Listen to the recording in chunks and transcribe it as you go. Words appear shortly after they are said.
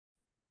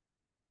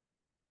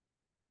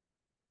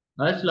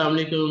अस्सलाम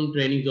वालेकुम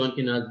training zone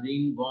के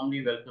नाज़रीन, warmly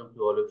welcome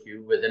to all of you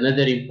with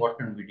another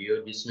important video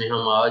जिसमें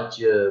हम आज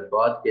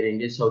बात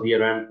करेंगे सऊदी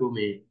अरामको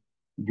में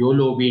जो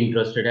लोग भी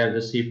इंटरेस्टेड है as a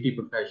safety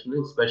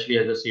professional, specially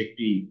as a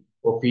safety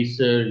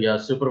officer या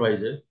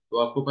सुपरवाइजर। तो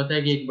आपको पता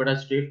है कि एक बड़ा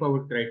straight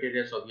forward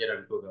criteria Saudi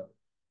Aramco का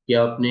कि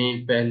आपने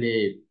पहले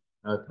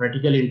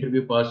प्रैक्टिकल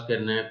इंटरव्यू पास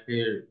करना है,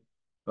 फिर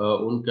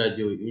उनका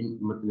जो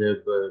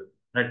मतलब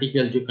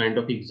प्रैक्टिकल जो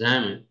काइंड ऑफ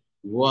एग्जाम है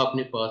वो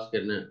आपने पास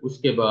करना है।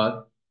 उसके बाद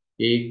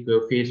एक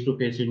face to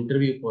face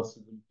interview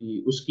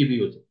possibility उसकी भी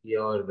हो सकती है,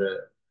 और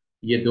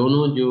ये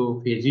दोनों जो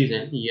फेजेस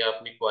हैं ये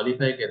आपने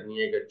क्वालिफाई करनी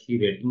है एक अच्छी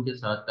रेटिंग के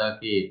साथ,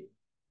 ताकि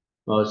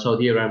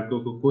सऊदी अरामको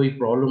को कोई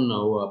प्रॉब्लम ना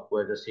हो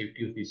आपको as a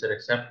safety officer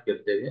accept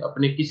करते हुए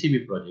अपने किसी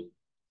भी प्रोजेक्ट,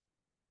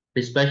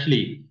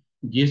 स्पेशली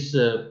जिस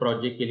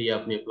प्रोजेक्ट के लिए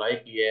आपने अप्लाई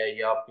किया है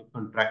या आपके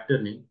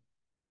कॉन्ट्रैक्टर ने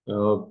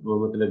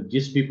मतलब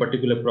जिस भी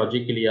पर्टिकुलर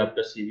प्रोजेक्ट के लिए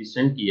आपका सीवी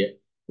सेंड किया है,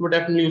 वो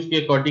डेफिनेटली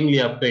उसके अकॉर्डिंगली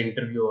आपका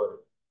इंटरव्यू और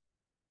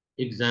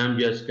एग्जाम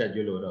जो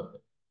स्केड्यूल हो रहा होता है।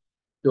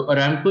 तो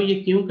अरामको ये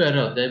क्यों कर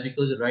रहा होता है?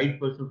 Because right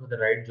person for the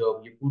right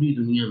job, ये पूरी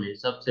दुनिया में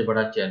सबसे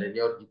बड़ा चैलेंज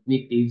है। और जितनी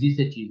तेजी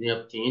से चीजें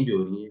अब चेंज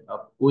हो रही हैं,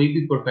 अब कोई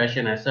भी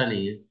प्रोफेशन ऐसा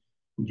नहीं है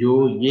जो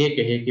ये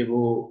कहे कि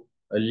वो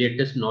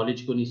लेटेस्ट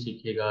नॉलेज को नहीं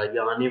सीखेगा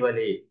या आने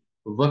वाले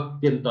वक्त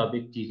के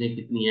मुताबिक चीजें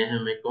कितनी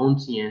अहम है, कौन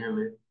सी अहम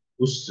है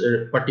उस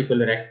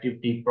पर्टिकुलर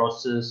एक्टिविटी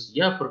प्रोसेस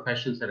या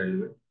प्रोफेशन से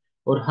रेलिवेंट।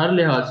 और हर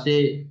लिहाज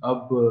से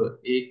अब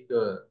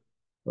एक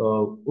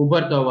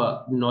उभरता हुआ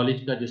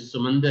नॉलेज का जो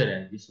समंदर है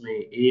जिसमें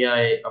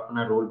एआई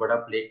अपना रोल बड़ा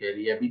प्ले कर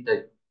रही है। अभी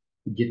तक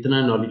जितना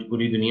नॉलेज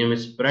पूरी दुनिया में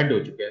स्प्रेड हो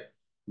चुका है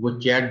वो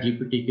चैट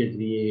जीपीटी के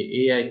जरिए,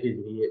 एआई के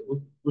जरिए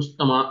उस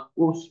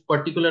तमाम उस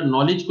पर्टिकुलर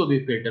नॉलेज को भी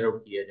फिल्टर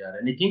आउट किया जा रहा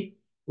है। लेकिन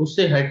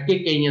उससे हटके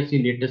कई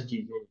ऐसी लेटेस्ट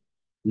चीजें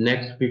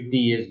नेक्स्ट 50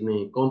 ईयर्स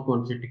में कौन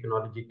कौन सी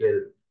टेक्नोलॉजिकल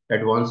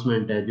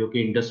एडवांसमेंट है जो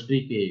कि इंडस्ट्री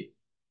के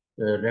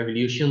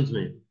रेवोल्यूशंस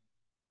में,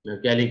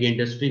 कह लें कि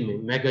इंडस्ट्री में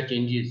मेगा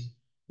चेंजेस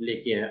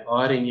लेके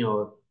आ रही हैं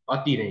और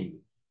आती रहेंगी।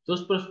 तो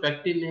उस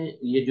पर्सपेक्टिव में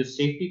ये जो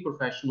सेफ्टी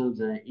प्रोफेशनल्स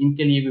हैं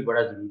इनके लिए भी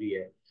बड़ा जरूरी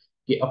है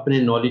कि अपने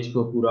नॉलेज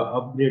को पूरा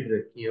अपग्रेड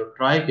रखें और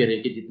ट्राई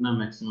करें कि जितना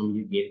मैक्सिमम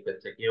ये गेन कर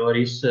सकें। और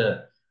इस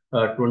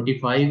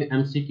 25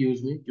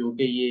 MCQs में,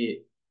 क्योंकि ये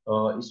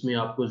इसमें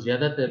आपको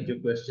ज्यादातर जो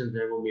क्वेश्चंस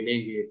हैं वो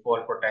मिलेंगे for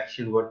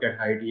protection, work at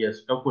height या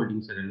स्टॉक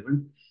होल्डिंग से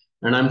relevant.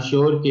 And I am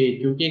sure कि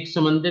क्योंकि एक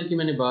समंदर की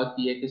मैंने बात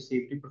की है कि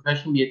सेफ्टी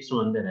प्रोफेशन भी एक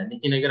समंदर है,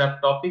 लेकिन अगर आप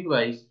टॉपिक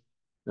वाइज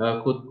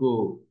खुद को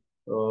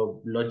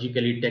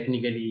लॉजिकली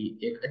टेक्निकली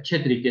एक अच्छे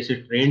तरीके से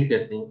ट्रेन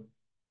करते हैं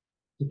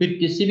तो फिर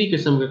किसी भी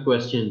किस्म का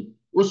क्वेश्चन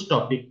उस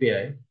टॉपिक पे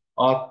आए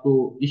आपको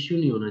इश्यू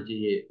नहीं होना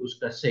चाहिए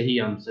उसका सही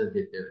आंसर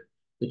देते हुए।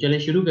 तो चलें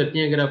शुरू करते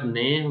हैं। अगर आप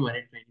नए हैं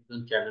हमारे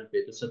ट्रेनिंग चैनल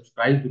पे तो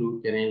सब्सक्राइब जरूर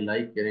करें,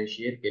 लाइक करें,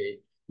 शेयर करें।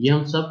 ये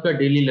हम सबका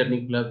डेली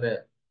लर्निंग क्लब है।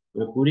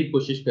 मैं पूरी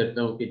कोशिश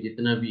करता हूँ कि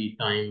जितना भी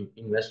टाइम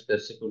इन्वेस्ट कर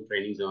सकूँ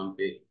ट्रेनिंग जोन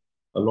पे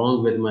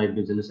along with my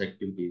business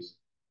activities.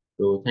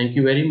 So thank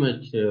you very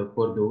much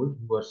for those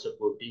who are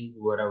supporting,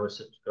 who are our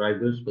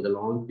subscribers for the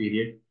long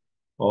period,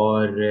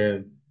 और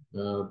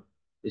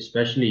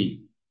specially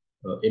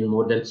in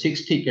more than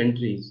 60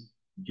 countries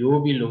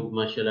जो भी लोग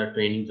माशाल्लाह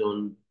training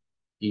zone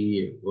की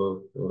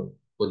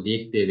को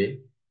देखते हुए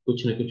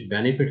कुछ ना कुछ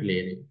बेनिफिट ले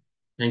रहे हैं।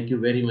 Thank you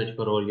very much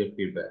for all your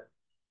feedback.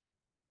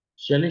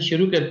 चलिए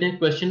शुरू करते हैं।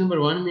 क्वेश्चन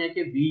नंबर 1 में है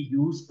कि we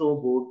use to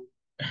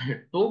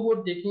board. To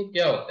board देखें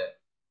क्या होता है।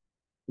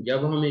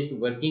 जब हम एक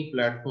वर्किंग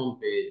प्लेटफॉर्म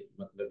पे,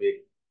 मतलब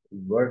एक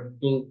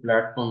वर्किंग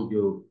प्लेटफॉर्म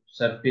जो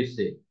सरफेस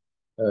से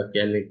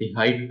कह लें कि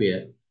हाइट पे है,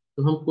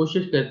 तो हम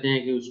कोशिश करते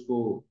हैं कि उसको,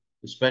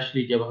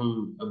 स्पेशली जब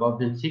हम अबव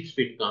देन 6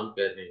 फीट काम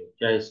कर रहे हो,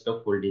 चाहे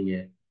स्कफ फोल्डिंग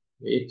है,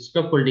 एक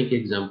स्कफ फोल्डिंग की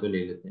एग्जांपल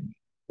ले लेते हैं।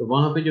 तो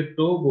वहां पे जो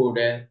टो बोर्ड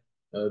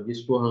है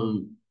जिसको हम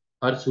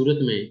हर सूरत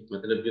में,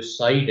 मतलब जो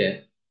साइड है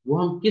वो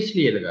हम किस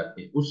लिए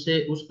लगाते हैं, उससे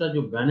उसका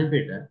जो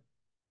बेनिफिट है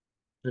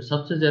तो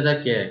सबसे ज्यादा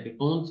क्या है कि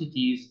कौन सी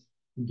चीज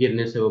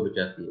गिरने से वो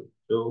बचाती है।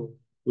 तो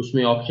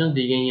उसमें ऑप्शन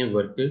दी गई हैं: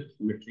 workers,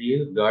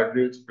 material, guard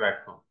rails,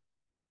 platform.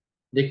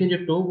 देखिए जो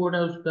टो बोर्ड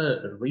है उसका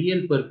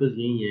रियल पर्पस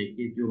यही है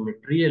कि जो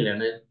मटेरियल है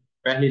ना,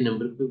 पहले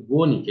नंबर पे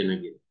वो नीचे ना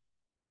गिरे।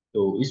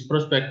 तो इस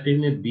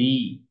प्रोस्पेक्टिव में B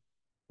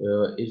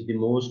is the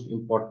most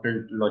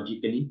important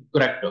logically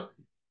correct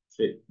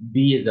option.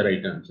 B is the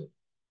right answer.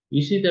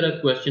 इसी तरह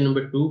क्वेश्चन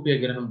नंबर 2 पे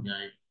अगर हम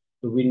जाएं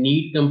तो we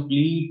need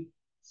complete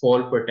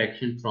fall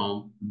protection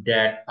from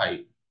that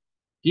height.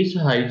 किस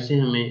हाइट से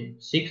हमें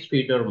 6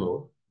 फीट और मोर,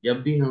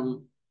 जब भी हम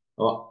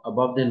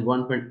अबव देन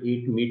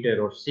 1.8 मीटर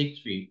और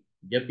 6 फीट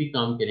जब भी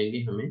काम करेंगे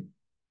हमें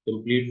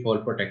कंप्लीट फॉल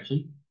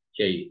प्रोटेक्शन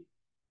चाहिए।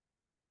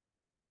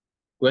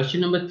 क्वेश्चन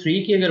नंबर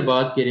 3 की अगर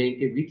बात करें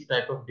कि which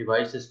type of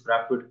device is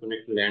to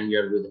connect land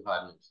with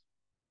harness,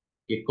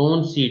 कि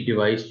कौन सी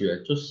डिवाइस जो है,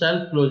 तो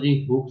self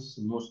closing hooks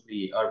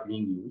mostly are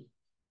being use,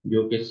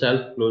 जो कि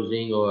सेल्फ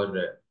क्लोजिंग।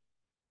 और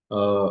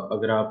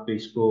अगर आप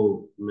इसको,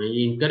 मैं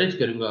ये इंकरेज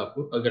करूंगा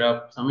आपको, अगर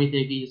आप समझते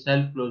हैं कि ये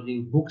सेल्फ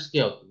क्लोजिंग हुक्स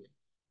क्या होती है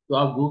तो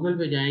आप गूगल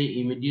पे जाएं,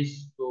 इमेजेस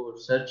को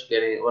सर्च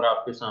करें और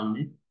आपके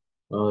सामने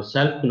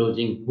सेल्फ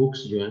क्लोजिंग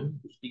हुक्स जो हैं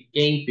उसकी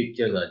कई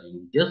पिक्चर्स आ जाएंगी,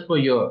 just for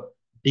your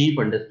deep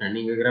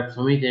understanding. अगर आप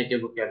समझते हैं कि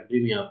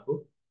वोकैब्युलरी में आपको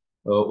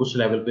उस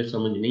लेवल पे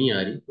समझ नहीं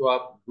आ रही, तो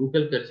आप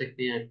गूगल कर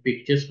सकते हैं,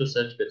 पिक्चर्स को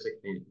सर्च कर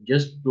सकते हैं,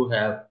 just to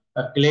have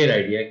a clear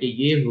idea कि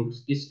ये हुक्स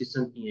किस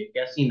किस्म की है,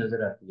 कैसी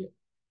नजर आती है,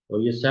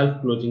 और ये सेल्फ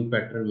क्लोजिंग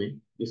पैटर्न में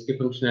इसकी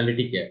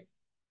फंक्शनैलिटी क्या है।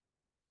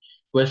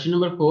 क्वेश्चन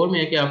नंबर 4 में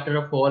है कि after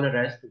a fall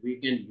arrest we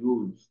can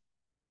use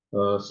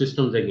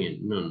systems again.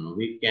 No no,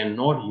 we can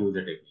not use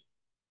it again.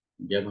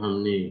 जब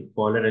हमने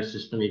फॉल अरेस्ट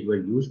सिस्टम एक बार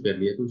यूज कर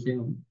लिया तो उसे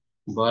हम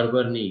बार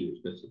बार नहीं यूज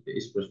कर सकते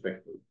इस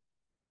परस्पेक्टिव।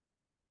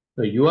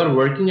 तो you are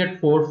working at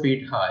 4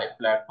 feet high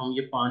platform,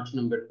 ये 5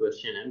 नंबर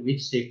क्वेश्चन है।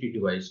 विच सेफ्टी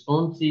डिवाइस,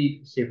 कौन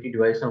सी सेफ्टी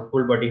डिवाइस हम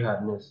फुल बॉडी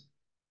हार्नेस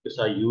के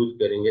साथ यूज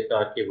करेंगे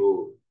ताकि वो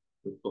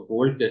उसको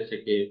होल्ड कर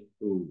सके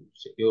टू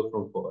सिक्योर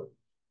फ्रॉम फॉल।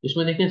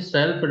 इसमें देखें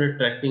सेल्फ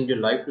रिट्रैक्टिंग जो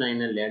लाइफ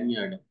लाइन है, लैंड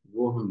है,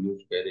 वो हम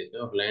यूज कर रहे थे।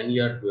 और लैंड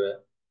जो है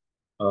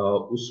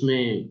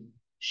उसमें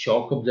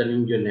शॉक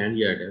ऑब्जर्विंग जो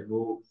लैंडयार्ड है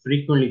वो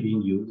frequently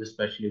being used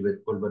specially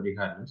with full body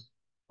harness.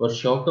 और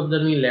शॉक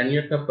ऑब्जर्विंग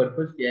लैंडयार्ड का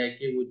पर्पस क्या है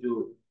कि वो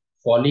जो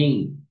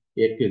फॉलिंग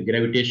एक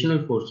ग्रेविटेशनल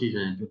फोर्सेस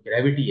हैं, जो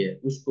ग्रेविटी है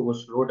उसको वो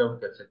स्लो डाउन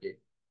कर सके।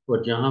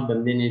 और जहां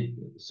बंदे ने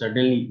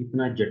सडनली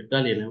इतना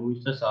झटका लेना है वो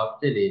इस हिसाब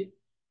से ले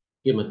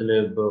कि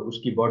मतलब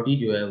उसकी बॉडी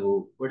जो है वो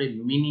बड़े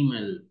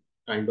मिनिमल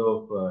काइंड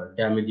ऑफ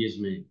डैमेजेस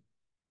में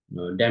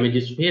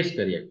डैमेजेस फेस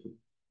करे एक्चुअली,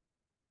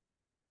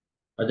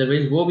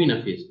 अदरवाइज वो भी ना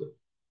फेस करे।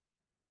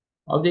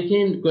 अब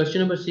देखिए क्वेश्चन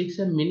नंबर 6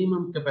 है,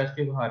 मिनिमम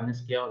कैपेसिटी ऑफ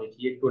हार्नेस क्या होनी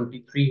चाहिए?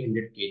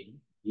 2300 kg,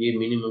 ये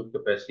मिनिमम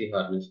कैपेसिटी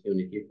हार्नेस की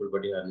होनी चाहिए, फुल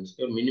बॉडी हार्नेस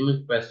की। और मिनिमम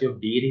कैपेसिटी ऑफ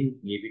डीरिंग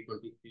ये भी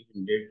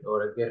 2300।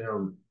 और अगर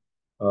हम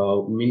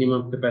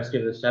minimum capacity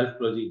of the self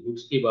closing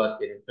hooks की बात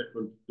करें तो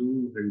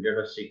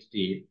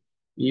 2268,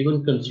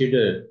 even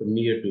consider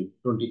near to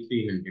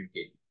 2300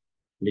 kg।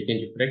 लेकिन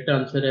जो करेक्ट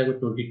आंसर है वो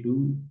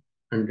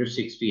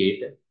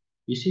 2268 है।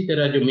 इसी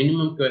तरह जो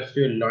मिनिमम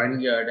क्वेश्चन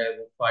लाइन यार्ड है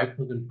वो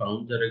 5000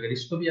 पाउंड, और अगर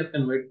इसको भी आप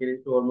कन्वर्ट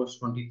करें तो ऑलमोस्ट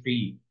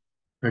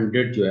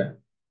 2300 जो है,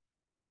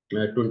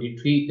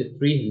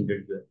 2300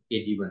 जो है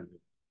केजी बन गए।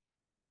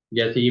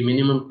 जैसे ये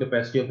minimum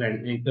capacity of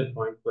anchor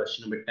point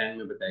question number 10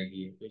 में बताई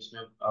गई है, तो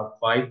इसमें आप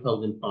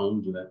 5000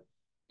 पाउंड जो है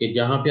कि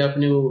जहाँ पे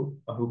आपने वो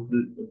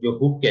जो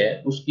हुक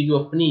है उसकी जो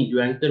अपनी जो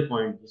एंकर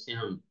पॉइंट जिसे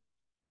हम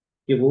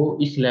कि वो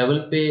इस लेवल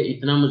पे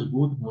इतना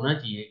मजबूत होना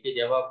चाहिए कि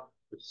जब आप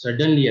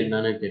सडनली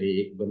अल्लाह ना करे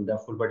एक बंदा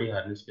फुल बॉडी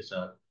हार्नेस के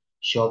साथ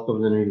शॉक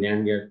ऑब्जर्विंग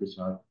लैंड गियर के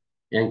साथ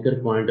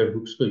एंकर पॉइंट और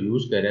हुक्स को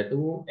यूज कर रहा है, तो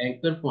वो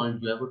एंकर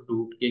पॉइंट जो है वो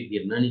टूट के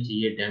गिरना नहीं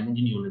चाहिए, डैमेज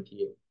नहीं होना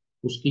चाहिए।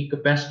 उसकी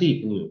कैपेसिटी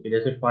इतनी हो कि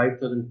जैसे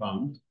 5000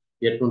 पाउंड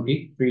या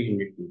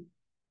 2300 की।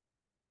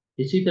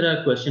 इसी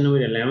तरह क्वेश्चन नंबर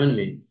 11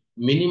 में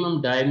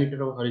minimum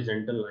diameter of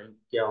horizontal line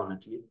क्या होना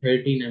चाहिए?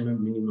 13 mm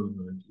मिनिमम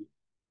होना चाहिए।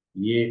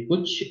 ये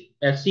कुछ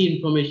ऐसी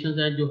इंफॉर्मेशन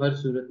है जो हर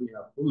सूरत में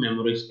आपको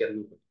मेमोराइज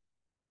करनी पड़ती है।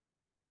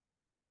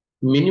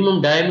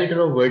 Minimum diameter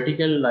of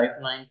vertical life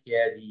line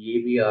क्या है जी? ये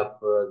भी आप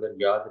अगर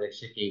याद रख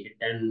सकें कि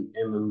 10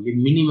 mm, ये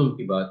मिनिमम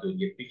की बात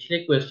हुई है। पिछले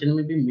क्वेश्चन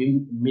में भी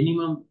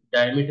मिनिमम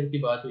डायमीटर की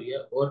बात हुई है,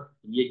 और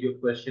ये जो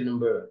क्वेश्चन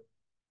नंबर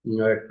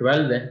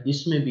 12 है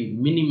इसमें भी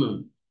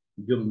मिनिमम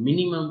जो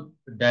minimum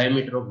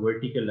diameter of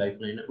vertical life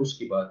line है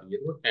उसकी बात हुई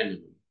है, वो 10 mm।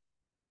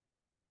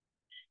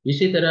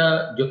 इसी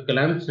तरह जो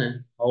क्लैंप्स हैं,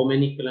 how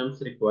many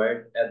clamps required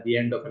at the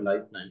end of a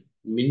life line?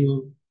 Minimum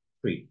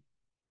 3।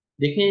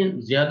 देखें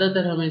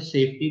ज्यादातर हमें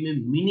सेफ्टी में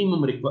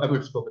मिनिमम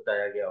रिक्वायरमेंट्स को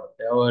बताया गया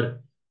होता है, और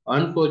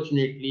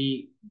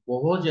अनफॉर्चुनेटली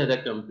बहुत ज्यादा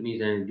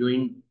कंपनीज हैं जो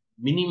इन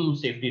मिनिमम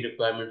सेफ्टी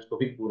रिक्वायरमेंट्स को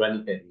भी पूरा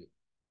नहीं कर रही,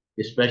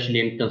 स्पेशली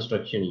इन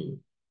कंस्ट्रक्शन यूनिट।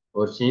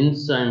 और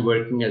since I am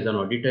working as an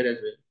auditor as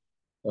well,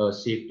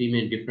 safety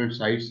में डिफरेंट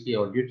साइट्स के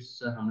ऑडिट्स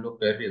हम लोग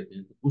कर रहे होते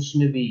हैं, तो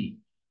उसमें भी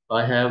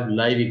आई हैव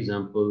लाइव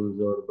एग्जांपल्स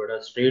और बड़ा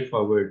स्ट्रेट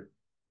फॉरवर्ड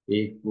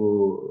एक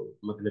वो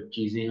मतलब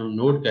चीजें हम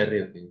नोट कर रहे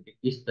होते हैं कि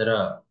किस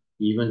तरह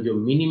इवन जो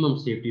मिनिमम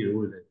सेफ्टी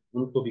रूल है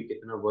उनको भी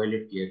कितना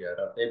वायलेट किया जा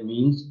रहा होता है।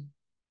 मींस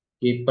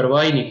कि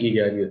परवाह ही नहीं की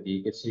जा रही होती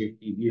है कि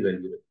सेफ्टी भी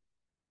वैल्यू है।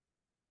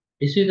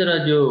 इसी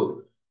तरह जो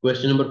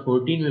क्वेश्चन नंबर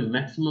 14 में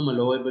maximum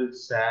allowable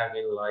sag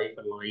in life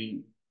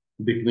line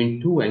between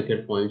two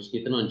anchor points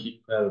कितना?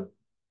 12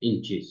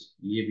 इंचेस,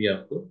 ये भी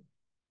आपको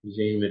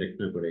जेन में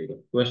रखना पड़ेगा।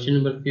 Question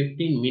number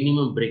 15,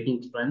 minimum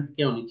breaking strength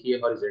क्या होनी चाहिए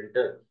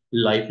हॉरिजॉन्टल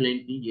लाइफलाइन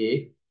की? ये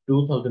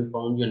 2000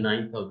 पाउंड या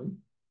 9000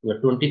 या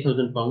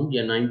 20,000 पाउंड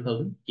या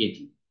 9000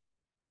 kg।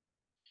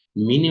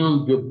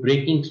 मिनिमम जो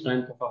breaking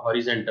strength of a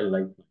horizontal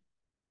lifeline.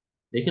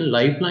 लेकिन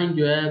लाइफलाइन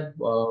जो है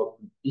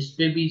इस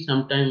पे भी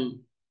समटाइम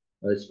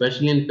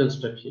स्पेशली इन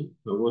कंस्ट्रक्शन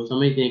वो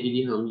समझते हैं कि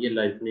जी हम ये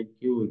लाइफलाइन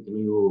क्यों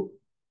इतनी वो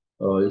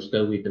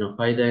इसका कोई इतना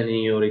फायदा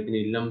नहीं है, और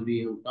इतनी लंबी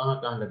हम कहाँ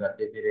कहाँ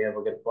लगाते फिरे। अब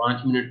अगर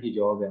 5 मिनट की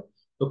जॉब है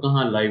तो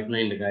कहाँ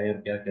लाइफलाइन लगाए और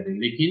क्या करें।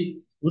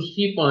 लेकिन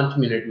उसी 5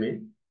 मिनट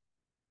में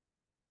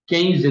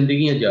कई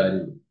जिंदगियां जा रही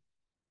हैं।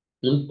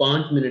 उन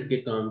 5 मिनट के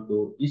काम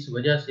को इस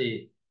वजह से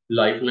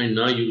लाइफलाइन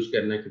ना यूज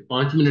करना कि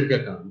 5 मिनट का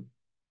काम है।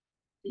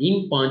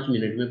 इन 5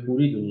 मिनट में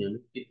पूरी दुनिया में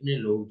कितने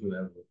लोग जो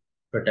है वो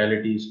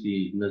फर्टेलिटीज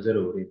की नजर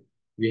हो रहे हैं,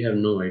 we have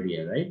no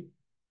idea, right.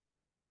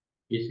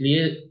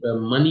 इसलिए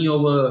money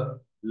over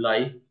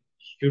life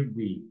should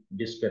be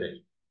discourage.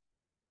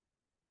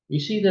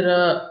 इसी तरह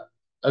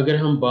अगर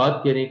हम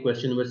बात करें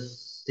क्वेश्चन नंबर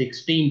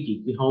 16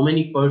 की how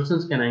many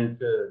persons can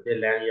anchor their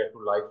lanyard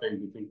to lifeline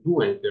between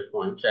two anchor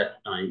points at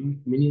a time,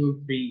 minimum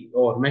 3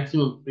 or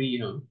maximum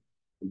 3,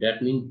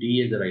 that means D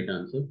is the right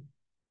answer.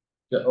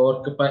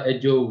 और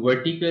जो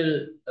vertical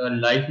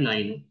life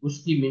line है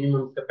उसकी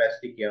minimum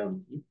capacity क्या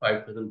होगी,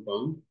 5000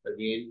 pound,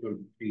 again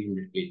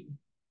 2300 kg।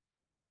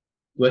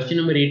 Question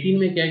number 18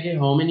 में क्या है,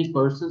 how many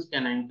persons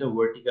can anchor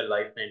vertical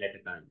life line at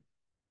a time.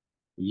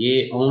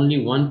 ये only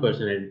one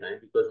person at a time,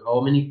 because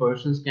how many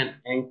persons can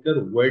anchor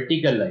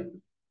vertical life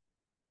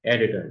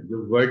at a time.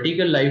 जो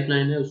vertical life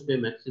line है उस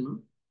पर maximum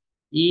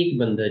एक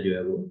बंदा जो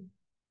है वो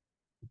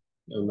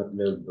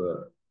मतलब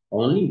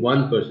only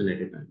one person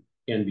at a time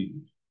can be.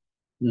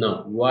 Now,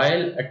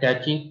 while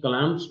attaching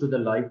clamps to the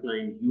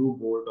lifeline,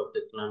 U-bolt of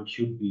the clamp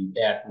should be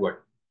at what?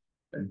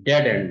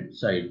 Dead end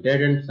side.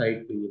 Dead end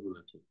side पे ये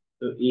होना चाहिए।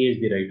 तो A is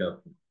the right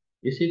option।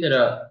 इसी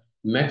तरह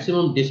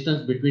maximum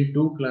distance between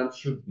two clamps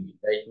should be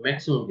like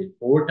maximum is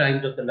 4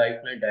 times of the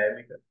lifeline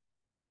diameter।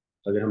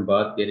 अगर हम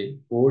बात करें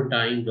 4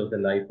 times of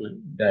the lifeline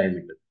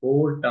diameter,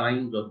 4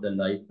 times of the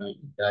lifeline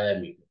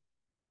diameter,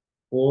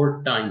 4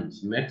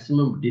 times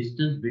maximum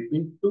distance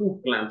between two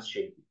clamps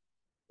should be।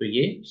 तो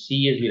ये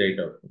C is the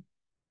right option।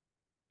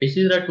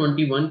 इसी तरह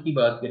 21 की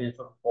बात करें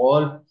तो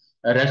all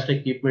arrest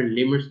equipment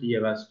limits the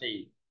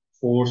arresting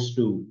force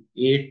to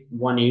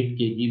 818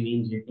 kg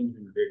means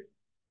 1800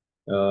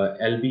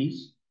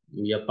 lbs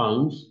या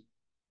pounds.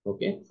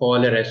 Okay,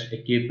 fall arrest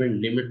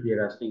equipment limit the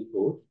arresting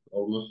force,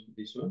 almost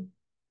this one.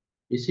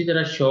 इसी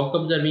तरह shock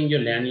observing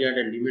your लैंडयार्ड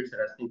and limits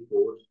arresting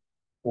force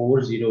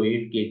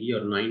 408 kg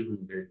और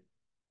 900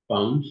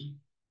 pounds.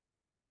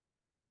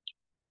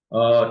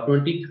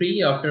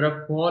 23, after a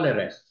fall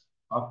arrest,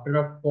 after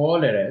a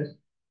fall arrest,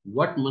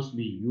 what must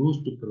be used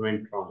to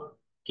prevent trauma?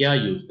 क्या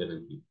use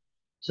करेंगे?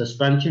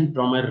 Suspension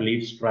trauma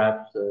relief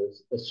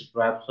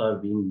straps are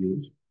being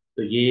used.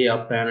 तो ये आप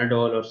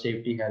Panadol और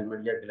safety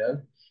helmet या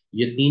glove,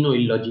 ये तीनों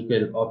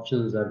इलॉजिकल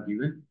ऑप्शंस आर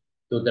गिवन।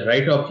 तो the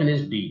right option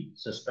is D,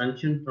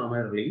 suspension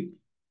trauma relief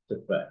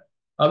strap.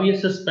 अब ये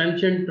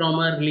सस्पेंशन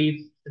ट्रॉमा रिलीफ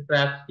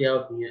स्ट्रैप्स क्या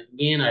होती हैं?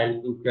 Again I will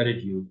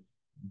encourage you,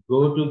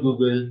 go to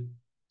Google,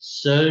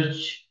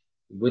 search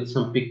with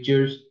some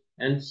pictures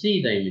and see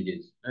the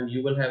images, and you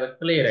will have a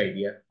clear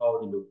idea how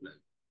they look like।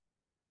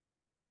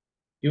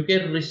 क्योंकि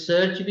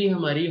research भी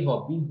हमारी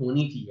hobby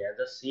होनी चाहिए as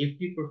a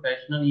safety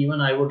professional.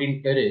 Even I would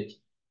encourage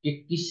कि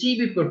किसी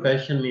भी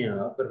profession में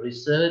आप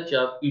रिसर्च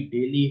आपकी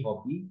डेली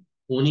हॉबी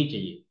होनी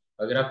चाहिए।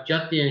 अगर आप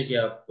चाहते हैं कि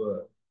आप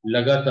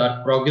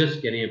लगातार प्रोग्रेस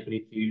करें अपनी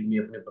फील्ड में,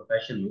 अपने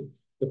प्रोफेशन में,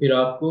 तो फिर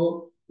आपको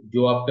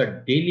जो आपका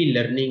डेली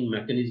लर्निंग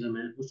मैकेनिज्म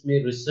है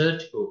उसमें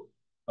रिसर्च को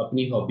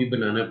अपनी हॉबी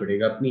बनाना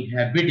पड़ेगा, अपनी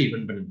habit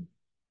even banana.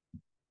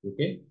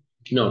 Okay.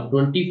 Now,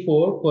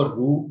 24 for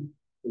root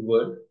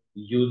word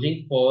using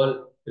fall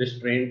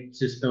restraint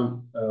system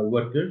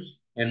workers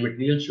and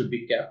material should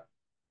be kept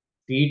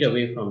feet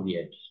away from the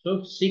edge. So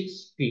 6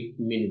 feet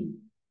minimum.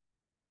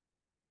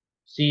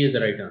 C is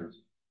the right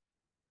answer.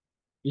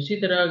 इसी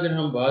तरह अगर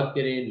हम बात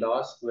करें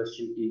last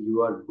question की,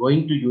 you are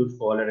going to use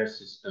fall arrest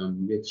system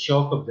with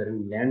shock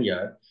observing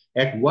लैंडयार्ड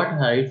at what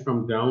height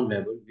from ground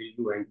level will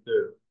you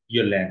anchor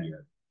your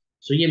लैंडयार्ड।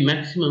 सो ये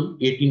maximum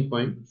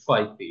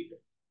 18.5 feet है।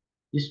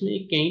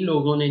 इसमें कई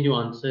लोगों ने जो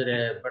आंसर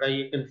है, बड़ा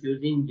ये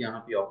कंफ्यूजिंग यहाँ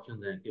पे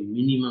ऑप्शन है कि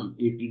मिनिमम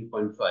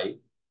 18.5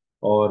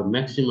 और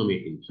मैक्सिमम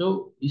 18। सो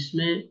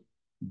इसमें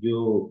जो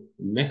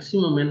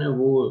मैक्सिमम है ना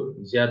वो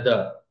ज्यादा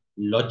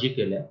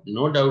लॉजिकल है।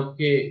 नो डाउट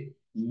के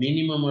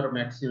मिनिमम और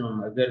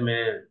मैक्सिमम, अगर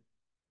मैं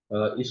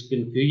इस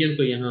कंफ्यूजन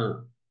को यहाँ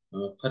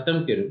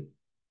खत्म करूँ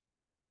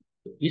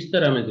तो इस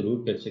तरह मैं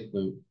जरूर कर सकता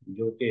हूँ,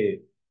 जो कि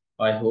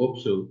आई होप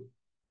सो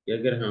कि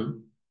अगर हम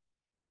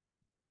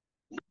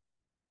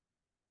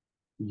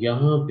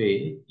यहाँ पे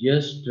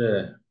जस्ट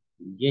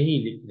यही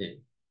लिख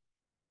दें,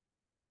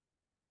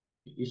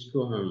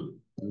 इसको हम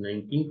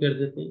 19 कर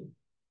देते हैं,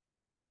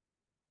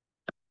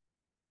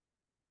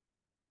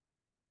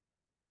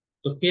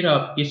 तो फिर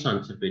आप किस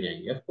आंसर पे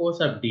जाएंगे? ऑफ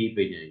कोर्स आप डी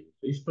पे जाएंगे।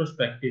 तो इस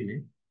प्रोस्पेक्टिव में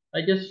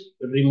I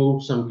just remove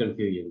some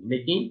confusion,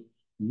 लेकिन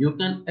you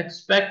can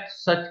expect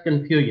such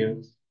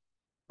confusion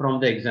from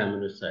the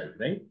examiner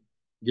side, right.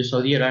 जो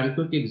सऊदी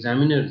अरामको के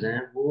एग्जामिनर्स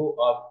हैं वो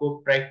आपको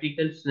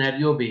प्रैक्टिकल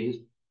सिनेरियो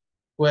बेस्ड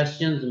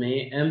क्वेश्चंस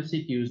में,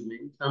 एमसीक्यूज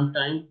में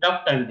समटाइम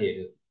टफ टाइम दे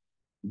रहे हो,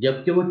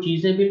 जबकि वो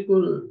चीजें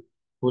बिल्कुल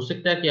हो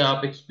सकता है कि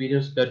आप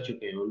एक्सपीरियंस कर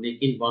चुके हो,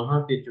 लेकिन वहां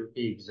पे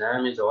चूंकि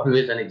exam is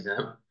always an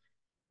exam,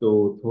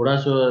 तो थोड़ा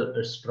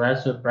सा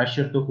स्ट्रेस और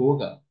प्रेशर तो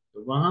होगा।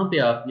 तो वहां पे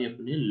आपने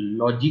अपने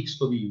लॉजिक्स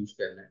को भी यूज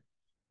करना है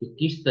कि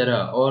किस तरह,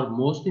 और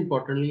मोस्ट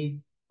इम्पोर्टेंटली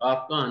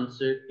आपका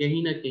आंसर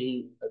कहीं ना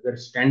कहीं अगर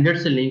स्टैंडर्ड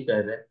से लिंक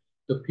कर रहा है,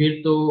 तो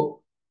फिर तो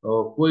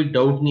कोई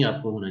डाउट नहीं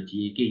आपको होना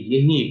चाहिए कि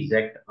यही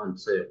एग्जैक्ट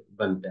आंसर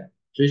बनता है।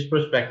 तो इस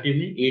पर्सपेक्टिव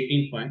में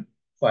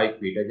 18.5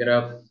 फीट। अगर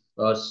आप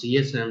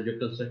CSM जो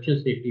कंस्ट्रक्शन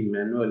सेफ्टी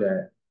मैनुअल है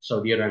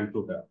सऊदी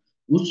अरामको का,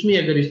 उसमें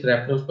अगर इस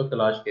रेफरेंस को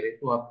तलाश करें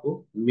तो आपको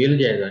मिल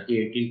जाएगा कि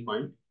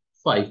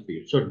 18.5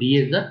 feet. So D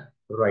is the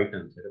right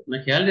answer.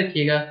 अपना ख्याल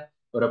रखिएगा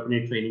और अपने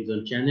ट्रेनिंग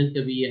जोन चैनल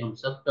का भी, ये हम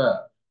सबका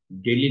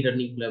डेली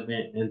लर्निंग क्लब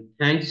है। And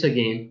thanks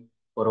again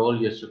for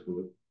all your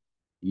support.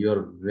 You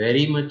are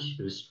very much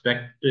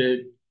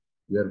respected.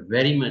 You are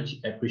very much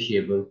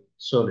appreciable.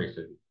 So nice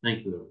of you.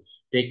 Thank you very much.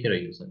 Take care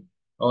of yourself.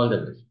 All the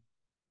best.